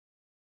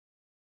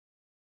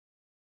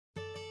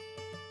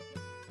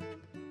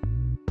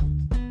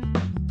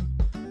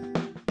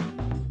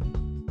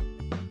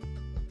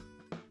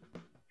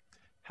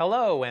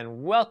Hello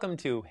and welcome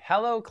to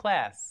Hello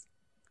Class.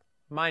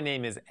 My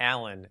name is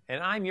Alan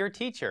and I'm your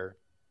teacher.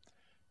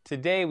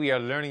 Today we are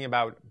learning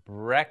about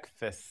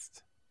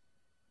breakfast.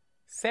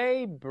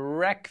 Say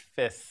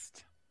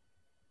breakfast.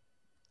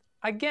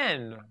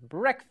 Again,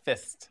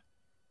 breakfast.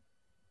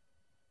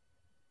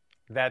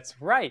 That's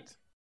right.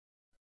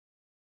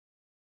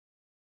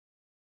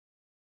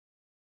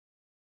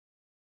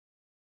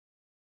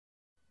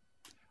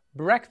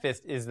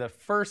 Breakfast is the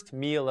first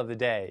meal of the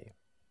day.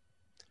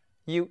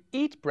 You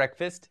eat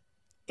breakfast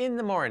in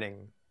the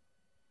morning.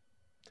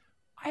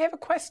 I have a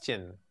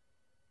question.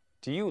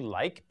 Do you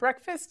like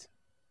breakfast?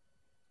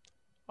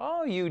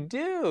 Oh, you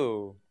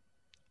do.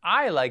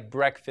 I like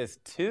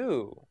breakfast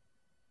too.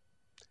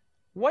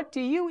 What do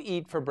you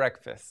eat for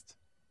breakfast?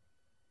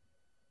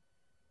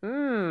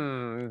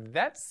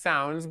 That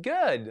sounds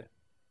good.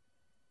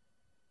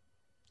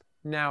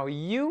 Now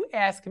you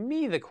ask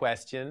me the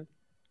question,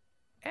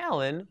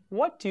 Alan,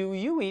 what do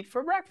you eat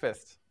for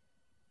breakfast?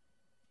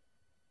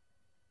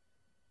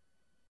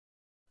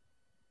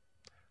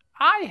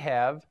 I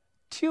have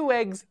 2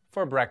 eggs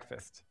for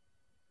breakfast.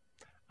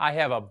 I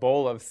have a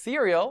bowl of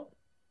cereal.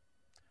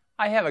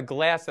 I have a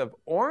glass of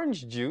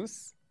orange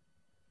juice.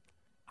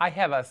 I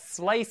have a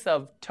slice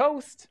of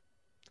toast.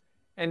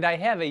 And I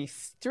have a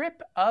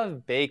strip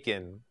of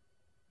bacon.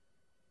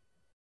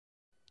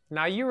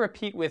 Now you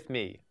repeat with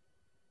me.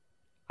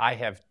 I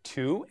have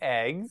 2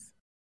 eggs.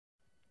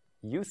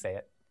 You say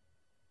it.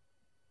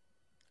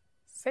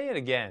 Say it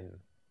again.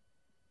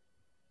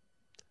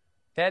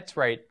 That's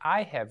right,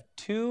 I have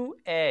 2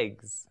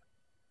 eggs.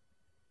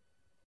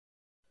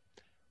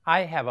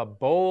 I have a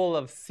bowl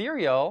of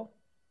cereal.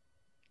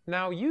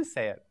 Now you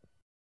say it.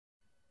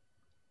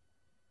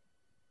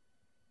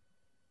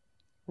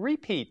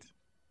 Repeat.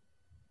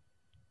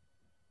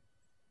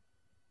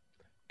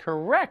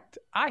 Correct,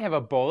 I have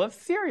a bowl of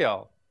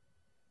cereal.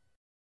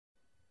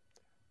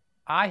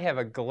 I have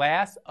a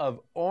glass of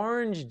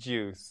orange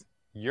juice.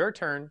 Your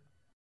turn.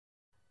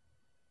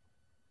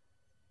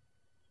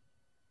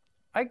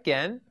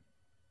 Again.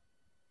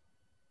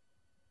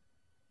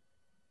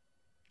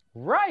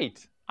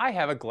 Right, I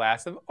have a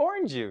glass of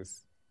orange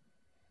juice.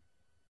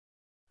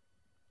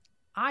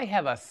 I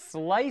have a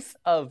slice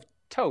of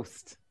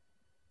toast.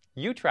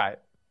 You try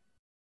it.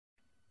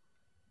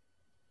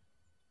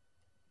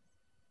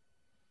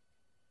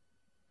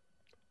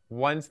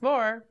 Once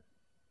more.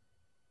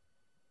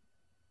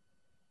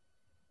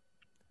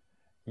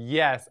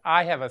 Yes,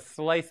 I have a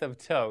slice of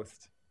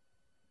toast.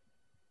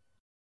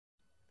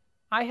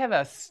 I have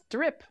a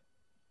strip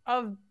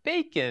of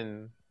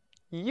bacon.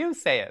 You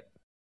say it.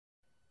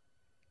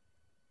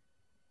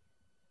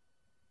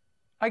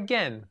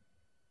 Again.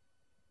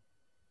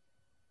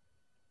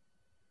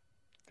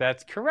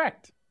 That's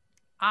correct.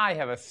 I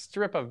have a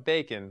strip of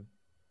bacon.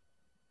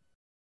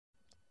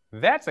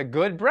 That's a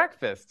good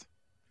breakfast.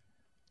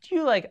 Do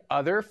you like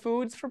other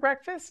foods for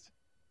breakfast?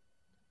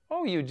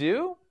 Oh, you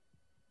do?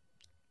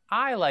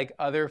 I like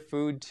other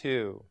food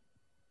too.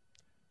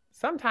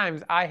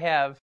 Sometimes I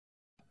have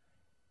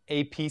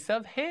a piece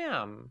of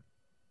ham.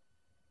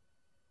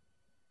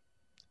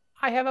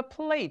 I have a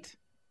plate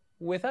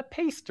with a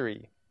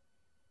pastry.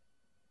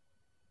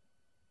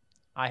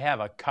 I have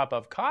a cup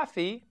of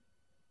coffee.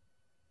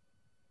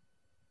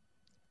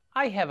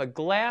 I have a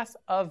glass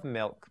of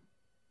milk.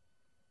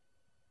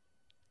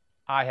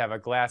 I have a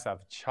glass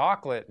of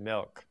chocolate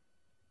milk.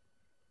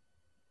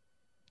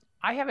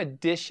 I have a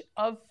dish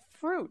of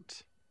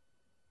fruit.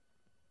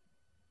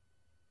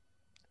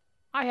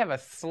 I have a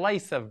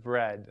slice of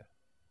bread.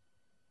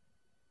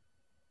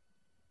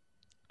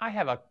 I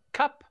have a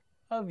cup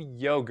of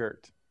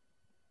yogurt.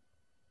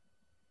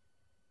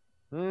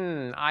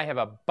 I have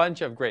a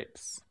bunch of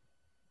grapes.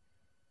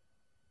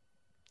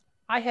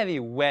 I have a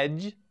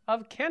wedge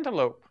of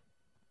cantaloupe.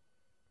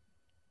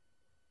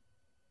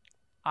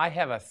 I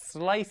have a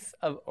slice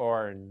of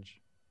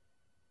orange.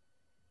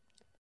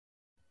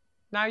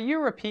 Now you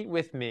repeat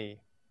with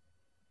me.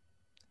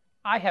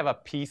 I have a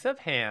piece of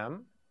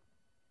ham.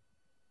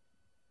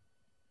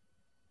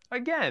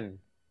 Again.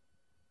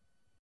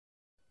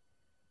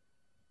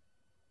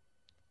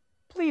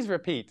 Please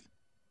repeat.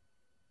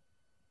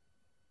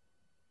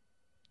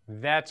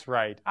 That's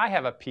right, I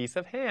have a piece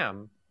of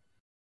ham.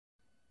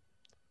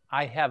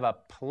 I have a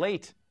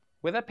plate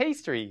with a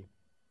pastry.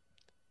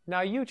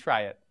 Now you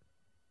try it.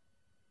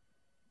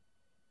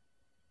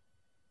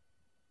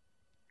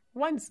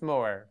 Once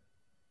more.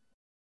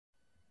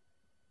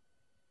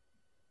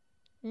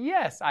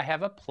 Yes, I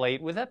have a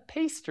plate with a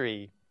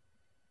pastry.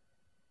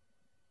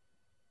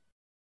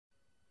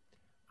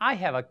 I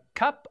have a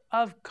cup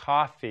of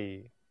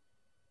coffee.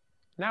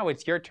 Now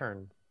it's your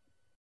turn.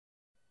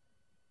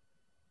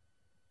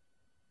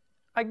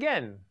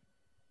 Again.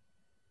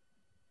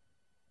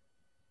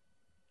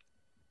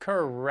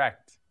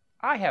 Correct.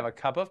 I have a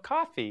cup of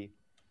coffee.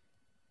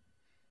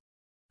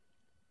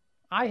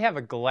 I have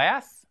a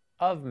glass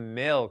of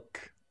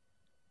milk.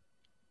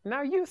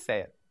 Now you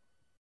say it.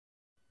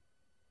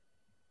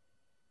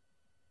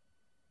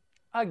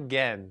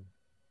 Again.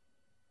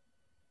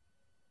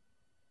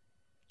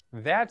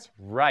 That's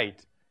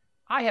right.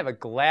 I have a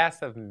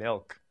glass of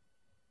milk.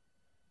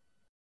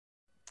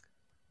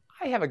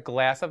 I have a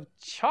glass of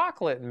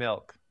chocolate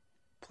milk.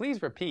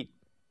 Please repeat.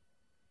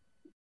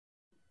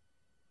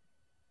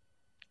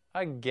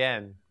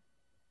 Again.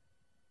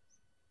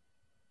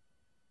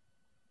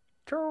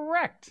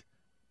 Correct.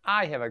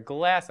 I have a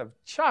glass of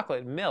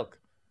chocolate milk.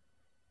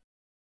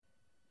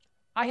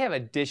 I have a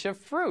dish of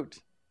fruit.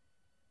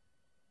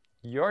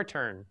 Your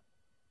turn.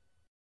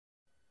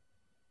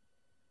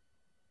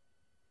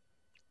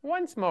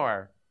 Once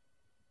more.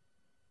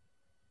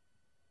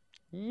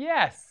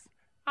 Yes,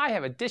 I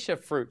have a dish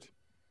of fruit.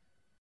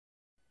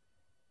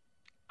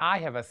 I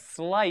have a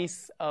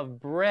slice of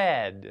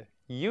bread.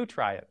 You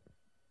try it.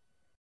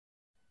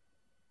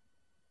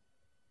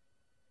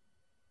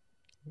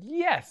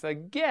 Yes,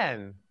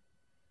 again.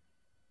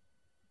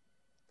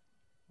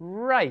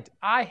 Right,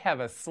 I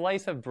have a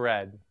slice of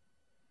bread.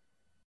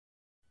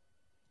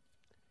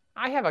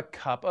 I have a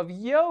cup of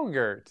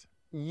yogurt.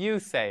 You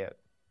say it.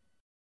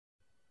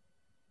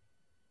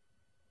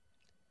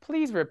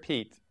 Please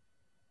repeat.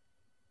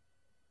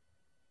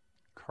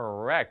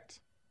 Correct.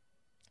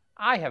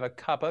 I have a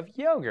cup of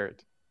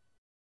yogurt.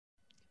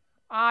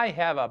 I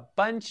have a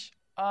bunch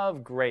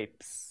of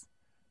grapes.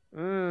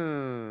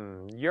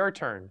 Your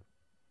turn.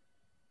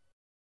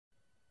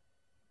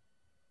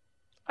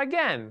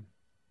 Again.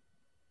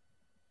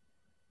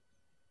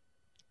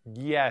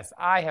 Yes,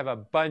 I have a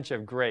bunch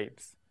of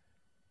grapes.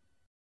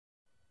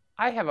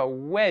 I have a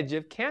wedge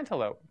of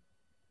cantaloupe.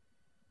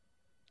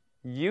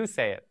 You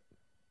say it.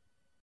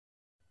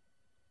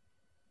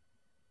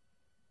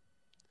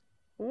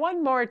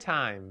 One more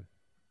time.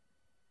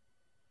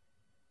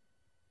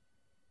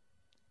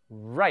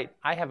 Right,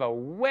 I have a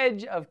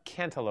wedge of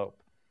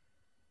cantaloupe.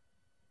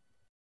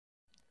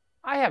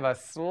 I have a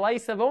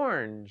slice of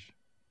orange.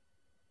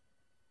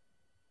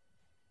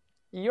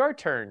 Your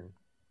turn.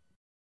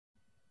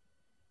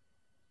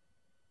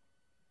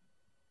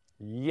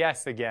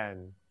 Yes,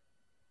 again.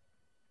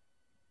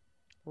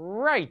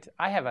 Right,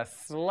 I have a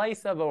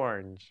slice of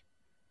orange.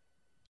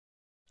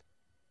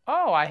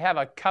 Oh, I have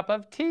a cup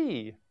of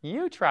tea.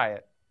 You try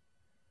it.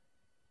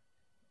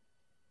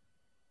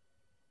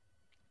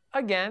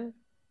 Again.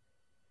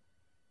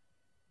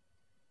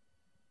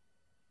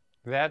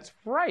 That's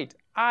right,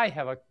 I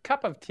have a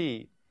cup of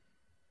tea.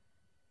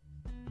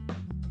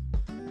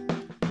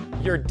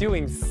 You're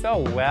doing so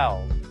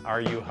well. Are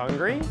you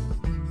hungry?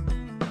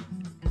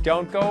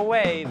 Don't go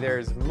away,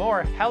 there's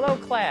more Hello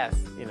Class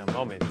in a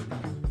moment.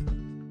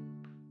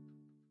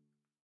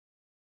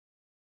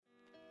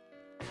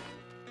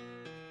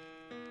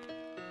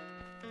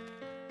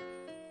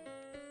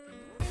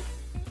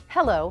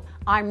 Hello,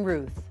 I'm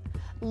Ruth.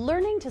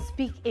 Learning to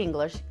speak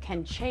English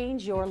can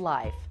change your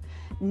life.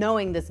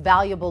 Knowing this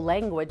valuable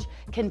language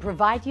can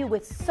provide you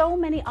with so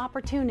many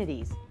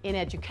opportunities in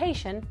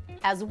education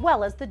as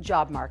well as the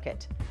job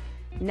market.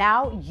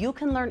 Now you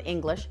can learn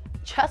English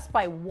just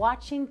by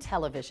watching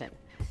television.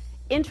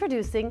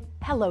 Introducing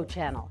Hello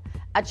Channel,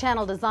 a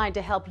channel designed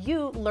to help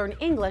you learn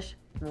English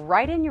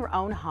right in your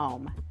own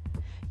home.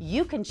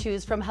 You can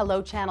choose from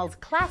Hello Channel's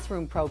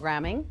classroom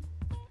programming,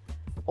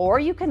 or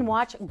you can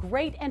watch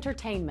great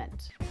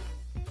entertainment.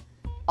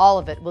 All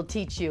of it will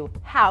teach you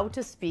how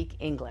to speak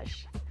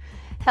English.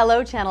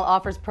 Hello Channel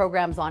offers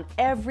programs on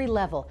every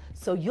level,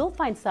 so you'll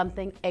find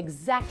something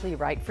exactly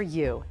right for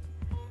you.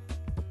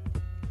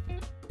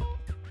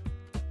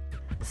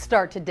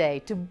 Start today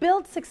to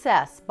build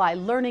success by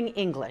learning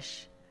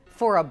English.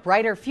 For a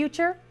brighter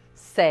future,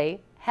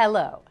 say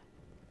hello.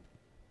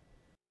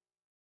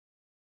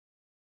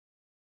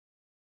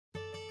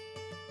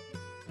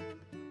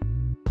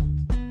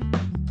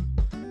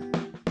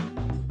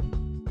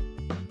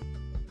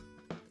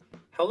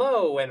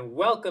 Hello and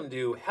welcome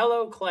to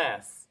Hello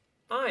Class.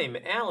 I'm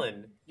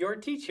Alan, your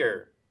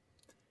teacher.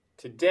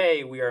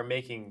 Today we are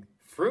making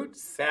fruit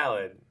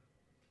salad.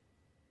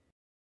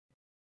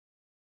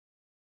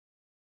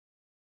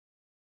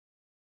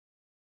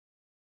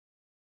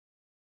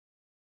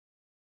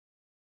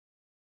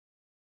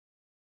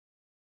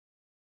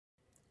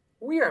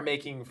 We are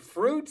making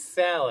fruit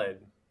salad.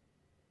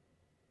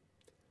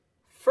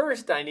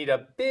 First, I need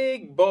a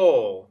big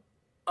bowl.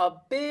 A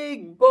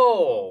big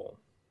bowl.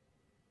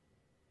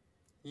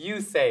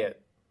 You say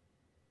it.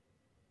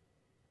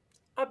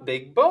 A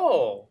big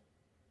bowl.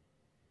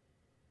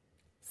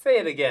 Say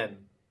it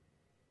again.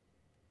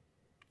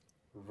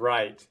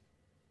 Right.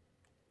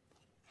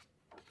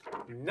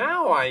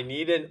 Now I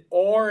need an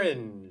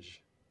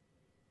orange.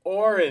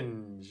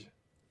 Orange.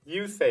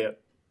 You say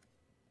it.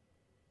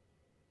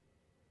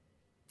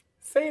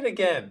 Say it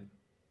again.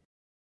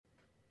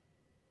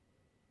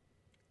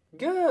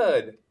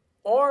 Good.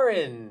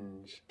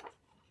 Orange.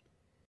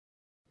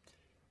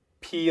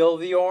 Peel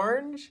the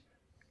orange,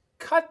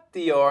 cut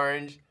the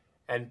orange,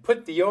 and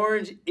put the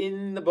orange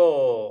in the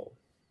bowl.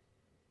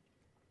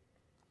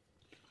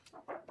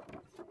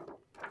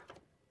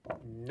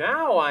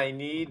 Now I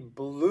need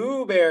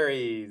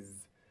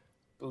blueberries.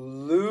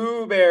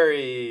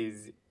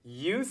 Blueberries.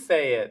 You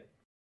say it.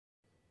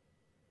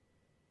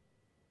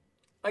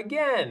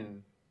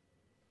 Again.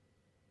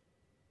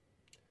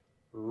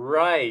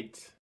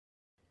 Right.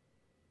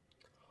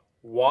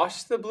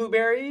 Wash the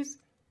blueberries,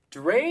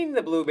 drain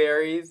the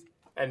blueberries,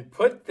 and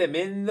put them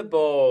in the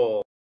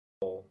bowl.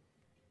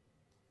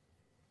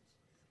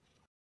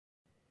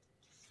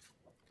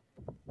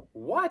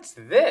 What's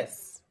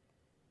this?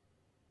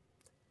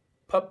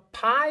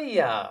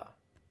 Papaya.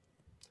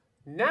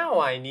 Now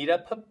I need a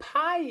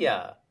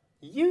papaya.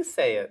 You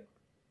say it.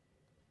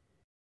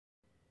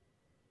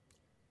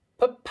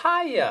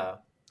 Papaya.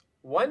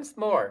 Once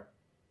more.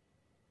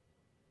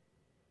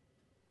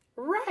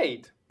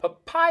 Right,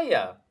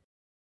 papaya.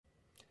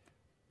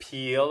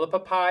 Peel the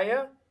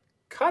papaya,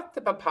 cut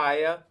the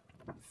papaya,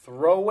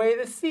 throw away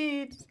the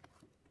seeds,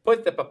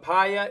 put the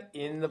papaya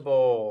in the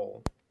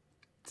bowl.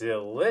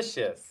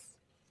 Delicious.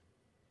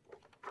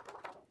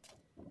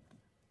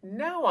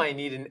 Now I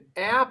need an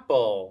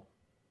apple.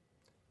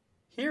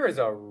 Here is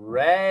a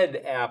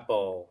red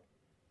apple.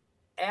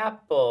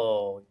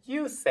 Apple,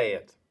 you say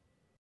it.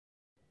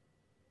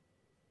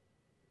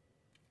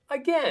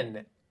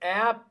 Again,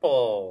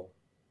 apple.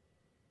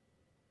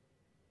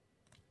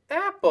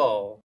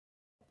 Apple.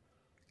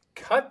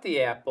 Cut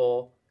the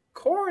apple,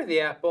 core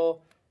the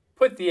apple,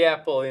 put the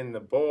apple in the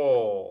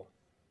bowl.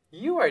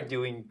 You are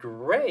doing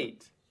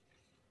great.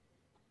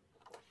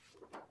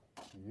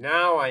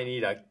 Now I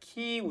need a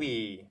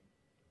kiwi.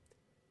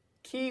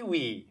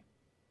 Kiwi.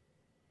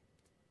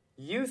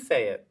 You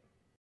say it.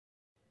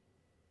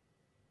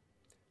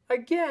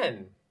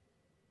 Again.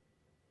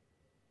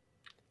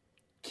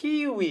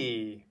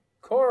 Kiwi.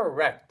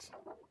 Correct.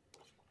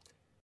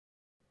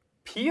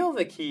 Peel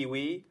the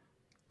kiwi,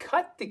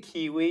 cut the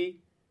kiwi,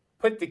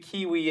 put the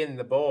kiwi in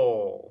the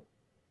bowl.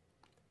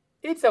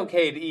 It's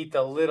okay to eat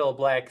the little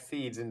black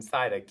seeds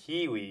inside a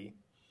kiwi.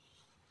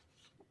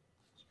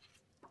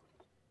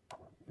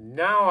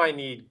 Now I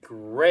need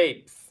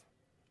grapes.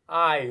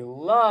 I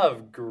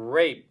love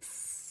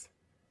grapes.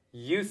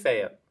 You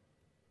say it.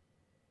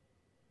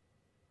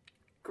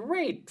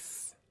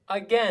 Grapes.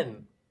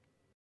 Again.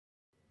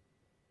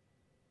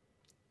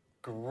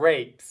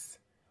 Grapes.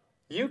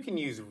 You can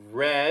use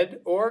red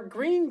or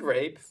green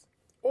grapes,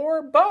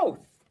 or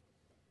both.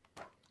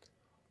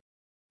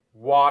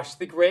 Wash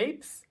the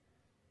grapes,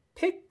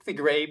 pick the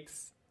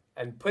grapes,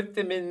 and put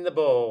them in the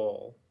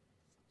bowl.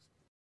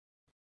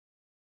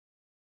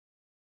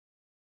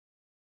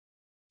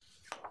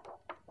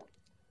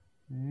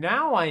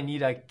 Now I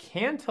need a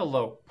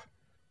cantaloupe.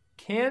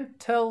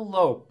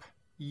 Cantaloupe.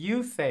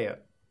 You say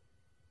it.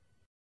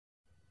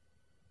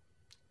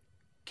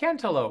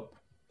 Cantaloupe.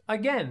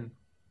 Again.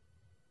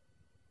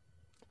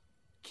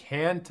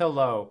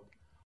 Cantaloupe.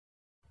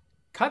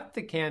 Cut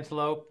the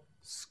cantaloupe,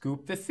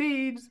 scoop the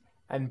seeds,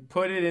 and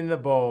put it in the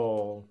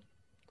bowl.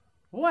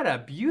 What a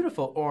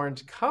beautiful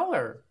orange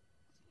color.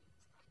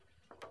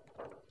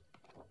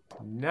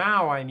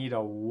 Now I need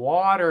a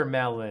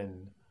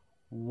watermelon.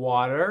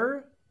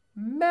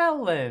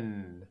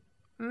 Watermelon.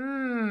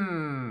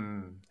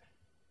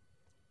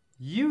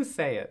 You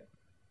say it.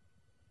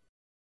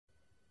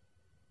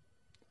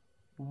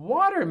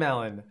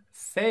 Watermelon.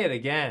 Say it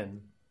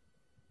again.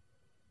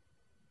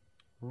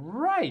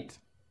 Right.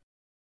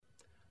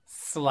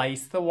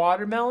 Slice the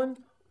watermelon,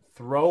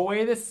 throw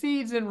away the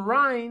seeds and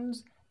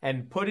rinds,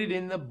 and put it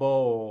in the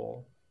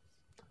bowl.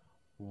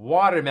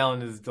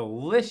 Watermelon is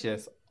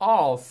delicious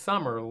all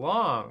summer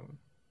long.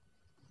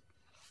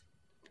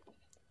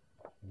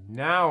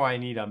 Now I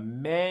need a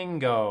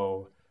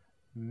mango.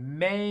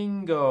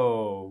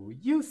 Mango.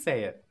 You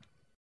say it.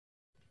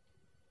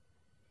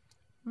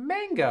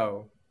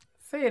 Mango.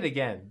 Say it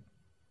again.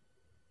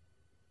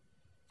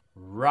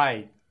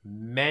 Right.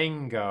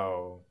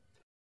 Mango.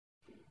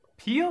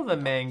 Peel the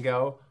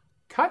mango,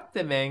 cut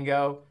the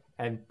mango,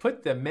 and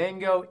put the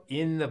mango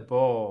in the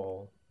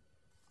bowl.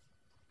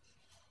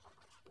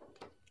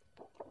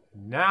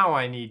 Now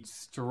I need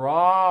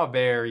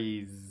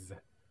strawberries.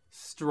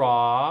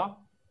 Strawberries.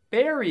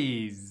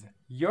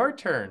 Your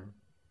turn.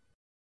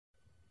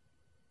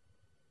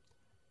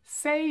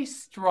 Say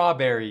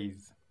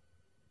strawberries.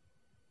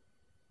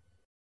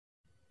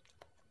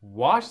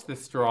 Wash the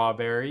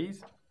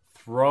strawberries,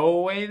 throw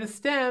away the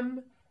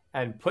stem,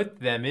 and put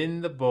them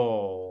in the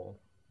bowl.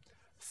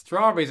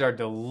 Strawberries are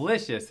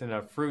delicious in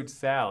a fruit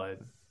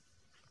salad.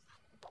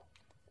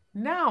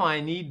 Now I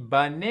need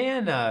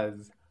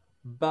bananas.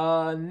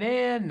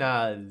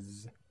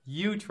 Bananas.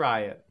 You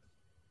try it.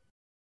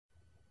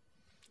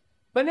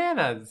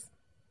 Bananas.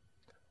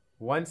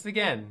 Once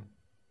again.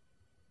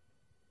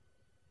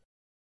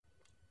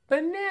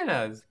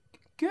 Bananas.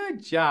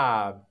 Good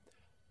job.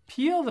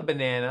 Peel the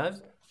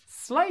bananas,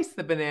 slice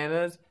the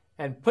bananas,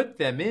 and put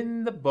them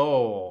in the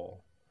bowl.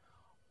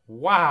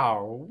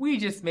 Wow, we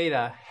just made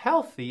a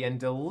healthy and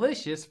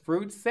delicious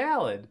fruit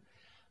salad.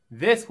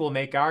 This will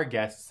make our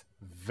guests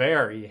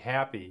very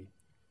happy.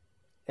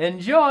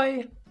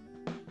 Enjoy!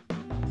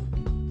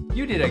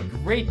 You did a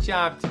great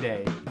job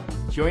today.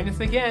 Join us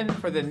again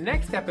for the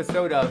next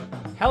episode of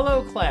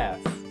Hello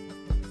Class.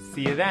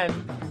 See you then.